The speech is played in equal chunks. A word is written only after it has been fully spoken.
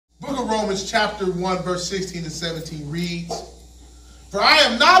of Romans chapter 1 verse 16 and 17 reads, "For I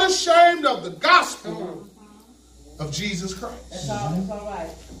am not ashamed of the gospel of Jesus Christ. That's all right.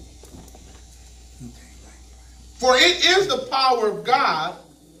 For it is the power of God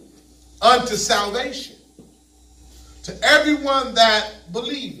unto salvation to everyone that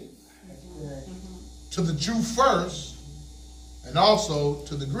believeth, to the Jew first, and also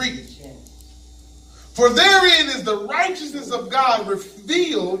to the Greek. For therein is the righteousness of God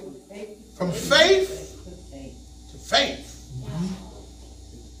revealed from faith to faith.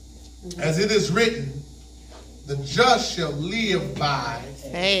 As it is written, the just shall live by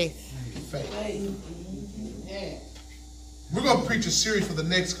faith." We're going to preach a series for the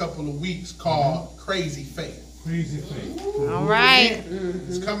next couple of weeks called Crazy Faith. Crazy faith. All right.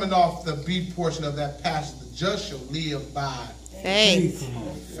 It's coming off the B portion of that passage. The just shall live by Faith.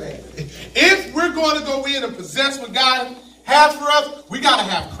 faith. If we're going to go in and possess what God has for us, we got to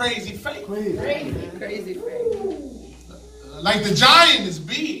have crazy faith. Crazy faith. Like the giant is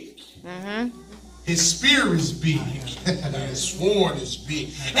big. Mm-hmm. His spear is big. His sword is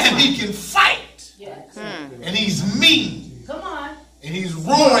big. And he can fight. Yes. And he's mean. Come on. And he's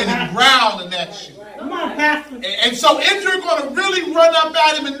roaring and growling at you. Come on, Pastor. And so if you're going to really run up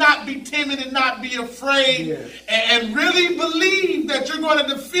at him and not be timid and not be afraid and really believe that you're going to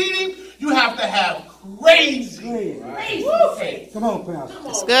defeat him, you have to have crazy faith. Come on, Pastor.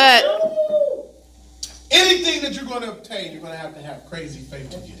 That's good. Anything that you're going to obtain, you're going to have crazy faith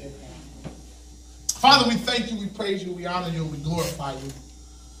to get it. Father, we thank you, we praise you, we honor you, and we glorify you.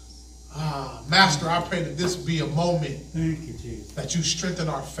 Master, I pray that this be a moment Thank you, Jesus. that you strengthen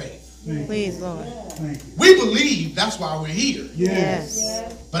our faith. Please, Lord. Thank you. We believe, that's why we're here. Yes.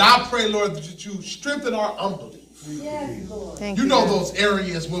 But I pray, Lord, that you strengthen our unbelief. Yes, Lord. Thank You you. know God. those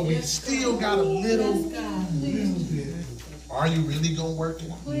areas where we still got a little bit. Are you really going to work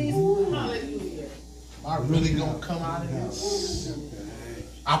it out? Hallelujah. Am I really going to come out of this?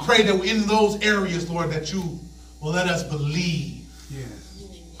 I pray that in those areas, Lord, that you will let us believe. Yes.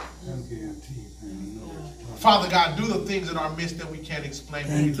 I'm guaranteed. Father God, do the things in our midst that we can't explain.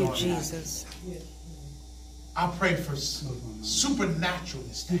 Thank but you, we know it. Jesus. I pray for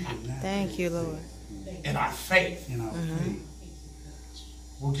supernaturalness to happen Thank you, Lord. in our faith. In our faith.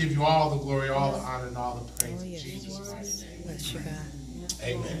 We'll give you all the glory, all the honor, and all the praise Oh, in yes. Jesus' mighty name. Bless you, God.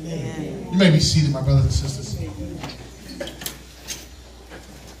 Amen. Amen. You may be seated, my brothers and sisters.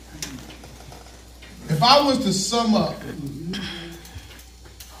 If I was to sum up,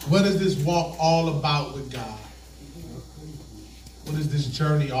 what is this walk all about with God? What is this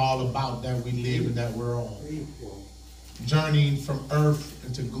journey all about that we live and that we're on? Journeying from earth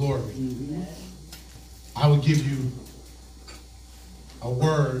into glory. I would give you a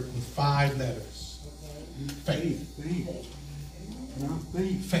word with 5 letters. Faith.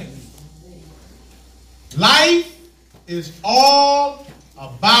 Faith. Life is all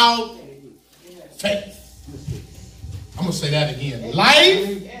about faith. I'm going to say that again.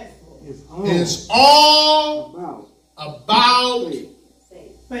 Life is all about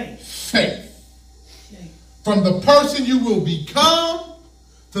faith. From the person you will become,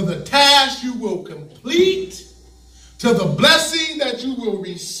 to the task you will complete, to the blessing that you will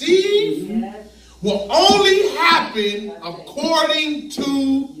receive, will only happen according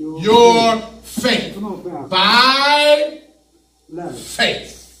to your faith. By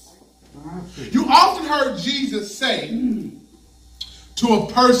faith. You often heard Jesus say to a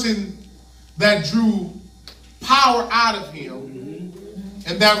person that drew power out of him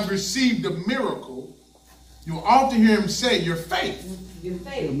and that received a miracle, you will often hear him say, your faith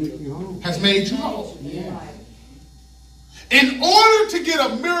has made you whole. In order to get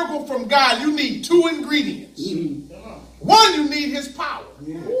a miracle from God, you need 2 ingredients. One, you need his power,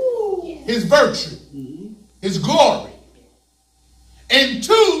 his virtue, his glory. And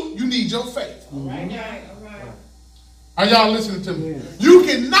 2, you need your faith. Are y'all listening to me? You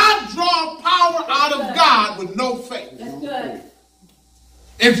cannot draw power out of God with no faith. That's good.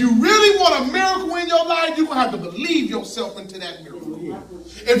 If you really want a miracle in your life, you're going to have to believe yourself into that miracle.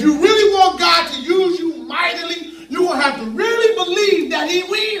 If you really want God to use you mightily, you're going to have to really believe that he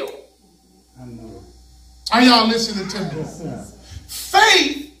will. Are y'all listening to me?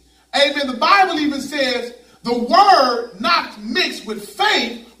 Faith, amen, the Bible even says the word not mixed with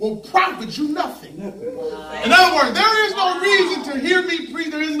faith will profit you nothing. In other words, there is no reason to hear me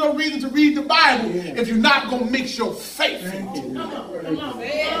preach. There is no reason to read the Bible if you're not going to mix your faith into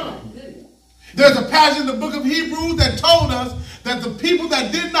it. There's a passage in the book of Hebrews that told us that the people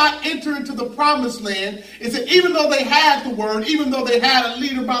that did not enter into the promised land, it said even though they had the word, even though they had a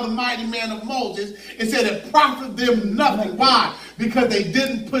leader by the mighty man of Moses, it said it profited them nothing. Why? Because they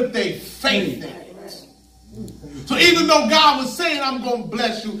didn't put their faith in it. So even though God was saying, I'm going to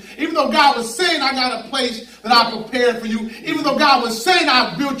bless you, even though God was saying, I got a place that I prepared for you, even though God was saying,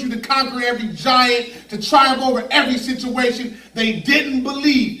 I built you to conquer every giant, to triumph over every situation, they didn't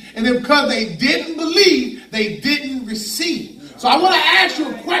believe. And then because they didn't believe, they didn't receive. So I want to ask you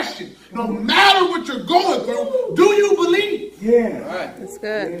a question. No matter what you're going through, do you believe? Yeah. That's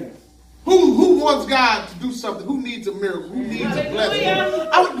good. Yeah. Who wants God to do something? Who needs a miracle? Who needs a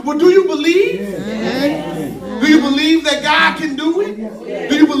blessing? Well, do you believe? Do you believe that God can do it?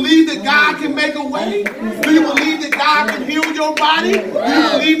 Do you believe that God can make a way? Do you believe that God can heal your body? Do you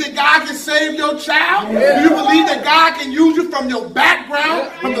believe that God can save your child? Do you believe that God can use you from your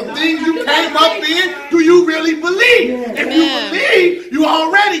background, from the things you came up in? Do you really believe? If you believe, you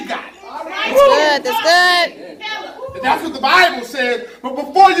already got it. That's good. That's good. That's what the Bible says. But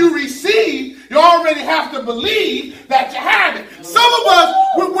before you receive, you already have to believe that you have it. Some of us,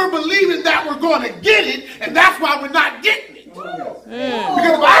 we're believing that we're going to get it, and that's why we're not getting it. Because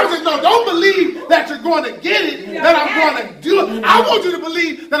the Bible says, no, don't believe that you're going to get it, that I'm going to do it. I want you to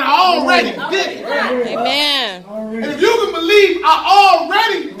believe that I already did it. Amen. And if you can believe I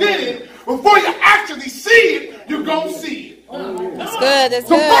already did it, before you actually see it, you're going to see it. That's good. That's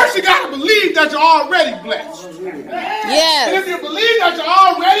So good. first you got to believe that you're already blessed. And Yes. if you believe that you're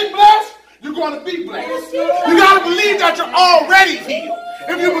already blessed, you're going to be blessed. You got to believe that you're already healed.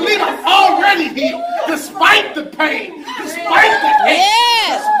 If you believe I'm already healed, despite the pain, despite the hate,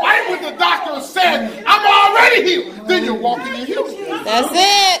 Yes. despite what the doctor said, I'm already healed. Then you're walking in healing. That's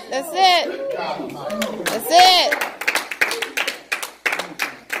it. That's it. That's it.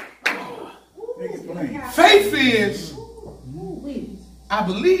 Faith is, I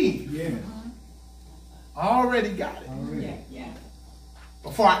believe. Yeah. I already got it.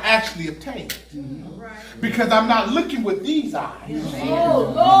 Before I actually obtain it. Because I'm not looking with these eyes.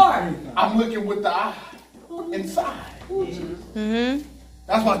 Oh, Lord. I'm looking with the eye inside. Mm-hmm.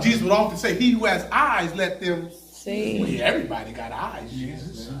 That's why Jesus would often say, he who has eyes, let them see. Well, See. yeah, everybody got eyes,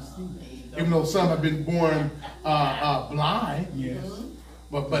 Jesus. Even though some have been born blind. Yes.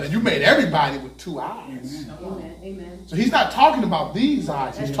 But you made everybody with two eyes. Amen. So he's not talking about these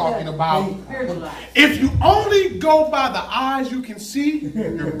eyes. He's talking about, if you only go by the eyes you can see,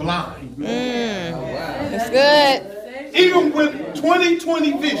 you're blind. That's good. Even with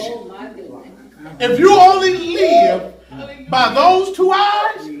 20/20 vision, if you only live by those two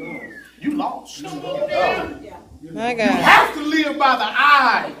eyes, you lost. You My God. have to live by the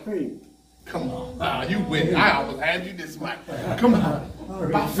eye. Come on. You win. I almost had you this much. Come on.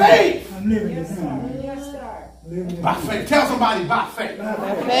 By faith. I'm living this time. By faith. Tell somebody by faith.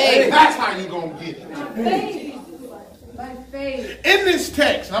 By faith. That's how you're going to get it. By faith. In this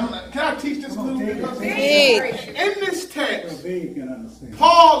text, can I teach this a little bit? Teach. In this text, They can understand.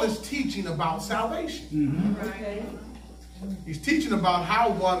 Paul is teaching about salvation. Okay. He's teaching about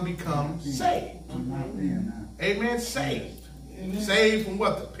how one becomes saved. Amen. Saved. Saved from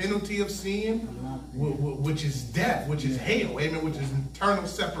what? The penalty of sin, which is death, which is hell. Amen. Which is eternal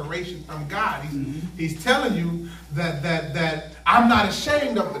separation from God. He's telling you that I'm not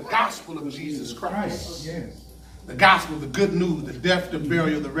ashamed of the gospel of Jesus Christ. Yes. The gospel, the good news, the death, the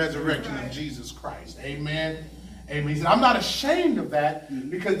burial, the resurrection of Jesus Christ. Amen. Amen. He said, I'm not ashamed of that,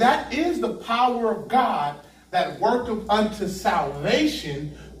 because that is the power of God that worketh unto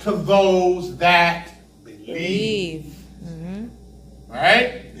salvation to those that believe. Believe. All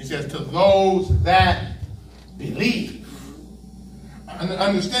right? He says, to those that believe.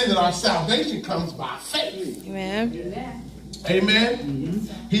 Understand that our salvation comes by faith. Amen. Amen.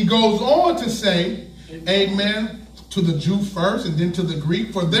 He goes on to say, amen, to the Jew first and then to the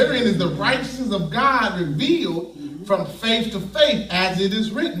Greek. For therein is the righteousness of God revealed from faith to faith, as it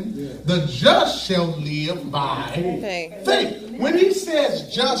is written, the just shall live by faith. When he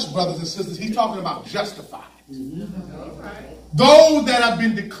says just, brothers and sisters, he's talking about justified. Those that have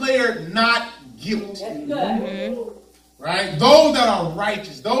been declared not guilty. Right? Those that are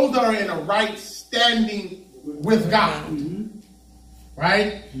righteous. Those that are in a right standing with God.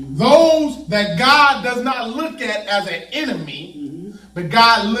 Right? Those that God does not look at as an enemy, but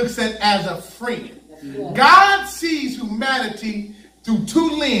God looks at as a friend. God sees humanity through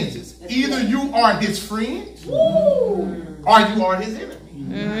two lenses. Either you are his friend or you are his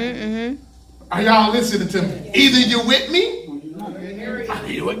enemy. Are y'all listening to me? Either you're with me or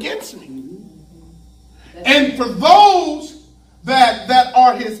you're against me. And for those that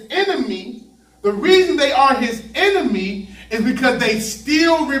are his enemy, the reason they are his enemy is because they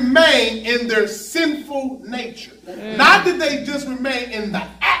still remain in their sinful nature. Not that they just remain in the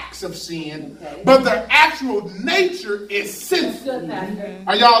acts of sin, but their actual nature is sinful.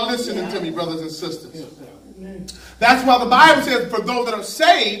 Are y'all listening to me, brothers and sisters? That's why the Bible says, for those that are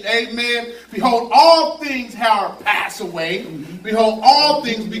saved, amen, behold, all things have passed away. Behold, all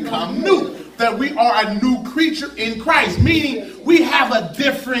things become new. That we are a new creature in Christ, meaning we have a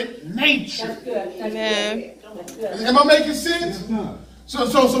different nature. Amen. Am I making sense?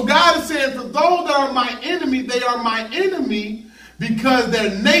 So God is saying, for those that are my enemy, they are my enemy because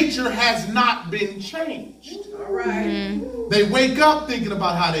their nature has not been changed. All right. They wake up thinking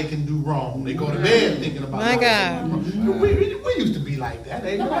about how they can do wrong. They go to bed thinking about how they can do wrong. We used to be like that.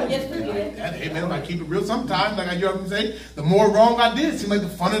 Yes, we did. Amen. I keep it real sometimes. Like I hear them say, the more wrong I did, it seemed like the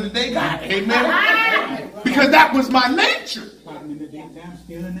funner the day got. Amen. Because that was my nature.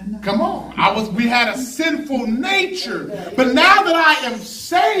 Come on. We had a sinful nature. But now that I am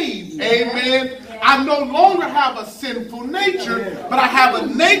saved, amen, I no longer have a sinful nature, but I have a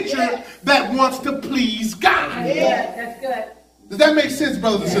nature that wants to please God. Yeah, that's good. Does that make sense,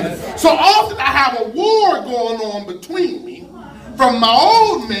 brothers and sisters? So often I have a war going on between me from my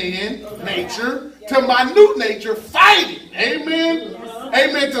old man nature to my new nature fighting. Amen.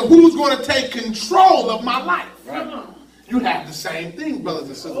 Amen. To who's going to take control of my life. You have the same thing, brothers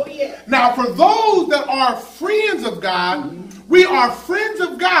and sisters. Now, for those that are friends of God, we are friends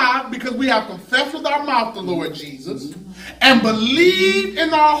of God because we have confessed with our mouth the Lord Jesus and believe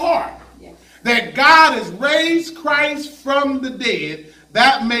in our heart that God has raised Christ from the dead.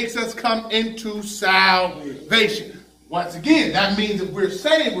 That makes us come into salvation. Once again, that means if we're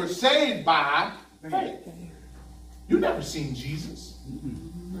saved by faith. You've never seen Jesus.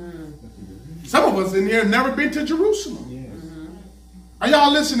 Some of us in here have never been to Jerusalem. Are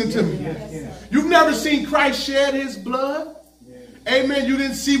y'all listening to me? You've never seen Christ shed his blood? Amen. You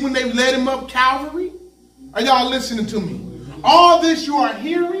didn't see when they led him up Calvary? Are y'all listening to me? All this you are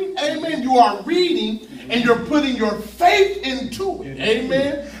hearing, amen, you are reading, and you're putting your faith into it.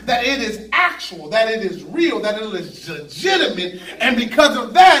 Amen. That it is actual, that it is real, that it is legitimate. And because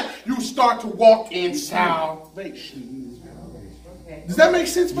of that, you start to walk in salvation. Does that make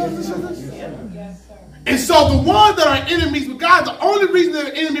sense, brothers and sisters? Yes, sir. And so the ones that are enemies with God, the only reason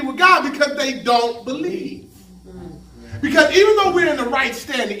they're enemy with God because they don't believe. Because even though we're in the right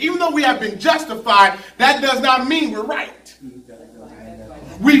standing, even though we have been justified, that does not mean we're right.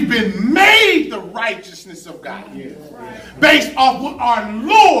 We've been made the righteousness of God based off what our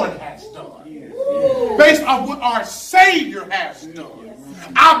Lord has done, based off what our Savior has done.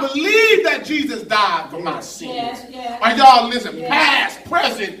 I believe that Jesus died for my sins. Are y'all listening? Past,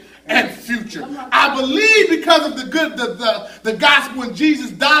 present, and future. I believe because of the gospel and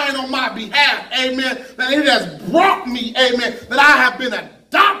Jesus dying on my behalf, amen, that it has brought me, amen, that I have been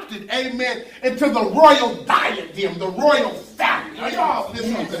adopted, amen, into the royal diadem, the royal family. Are y'all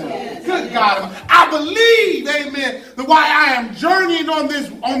listening to me? Good God. I believe, amen, that while I am journeying on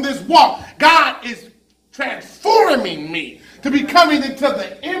this walk, God is transforming me to be coming into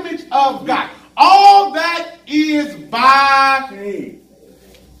the image of God. All that is by faith.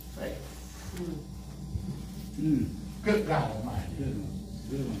 Good God Almighty.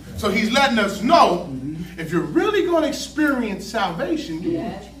 So he's letting us know if you're really going to experience salvation, you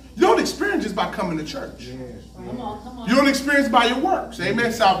don't experience it by coming to church. You don't experience it by your works.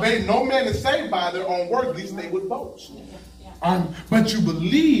 Amen. Salvation. No man is saved by their own works, least they would boast. But you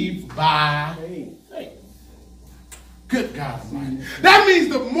believe by faith. Good God Almighty. That means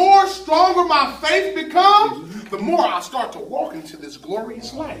the more stronger my faith becomes, the more I start to walk into this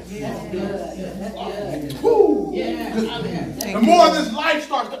glorious life. The more this life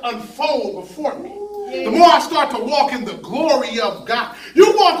starts to unfold before me, the more I start to walk in the glory of God.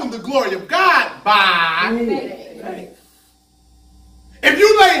 You walk in the glory of God by faith. If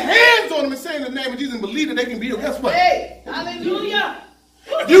you lay hands on them and say in the name of Jesus and believe that they can be healed, guess what? Hallelujah.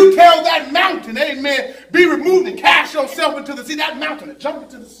 If you tell that mountain, amen, be removed and cast yourself into the sea, that mountain will jump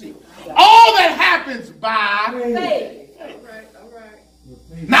into the sea. All that happens by faith. All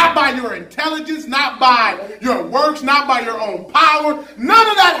right. Not by your intelligence, not by your works, not by your own power. None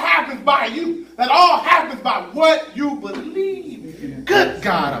of that happens by you. That all happens by what you believe. Good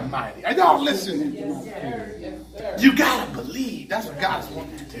God Almighty. Are y'all listening? You got to believe. That's what God's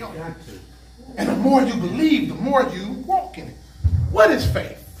wanting to tell you. And the more you believe, the more you walk in it. What is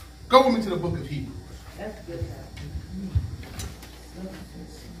faith? Go with me to the book of Hebrews. That's good.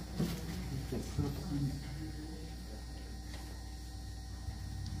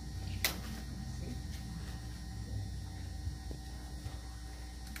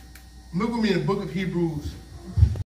 Look with me in the book of Hebrews,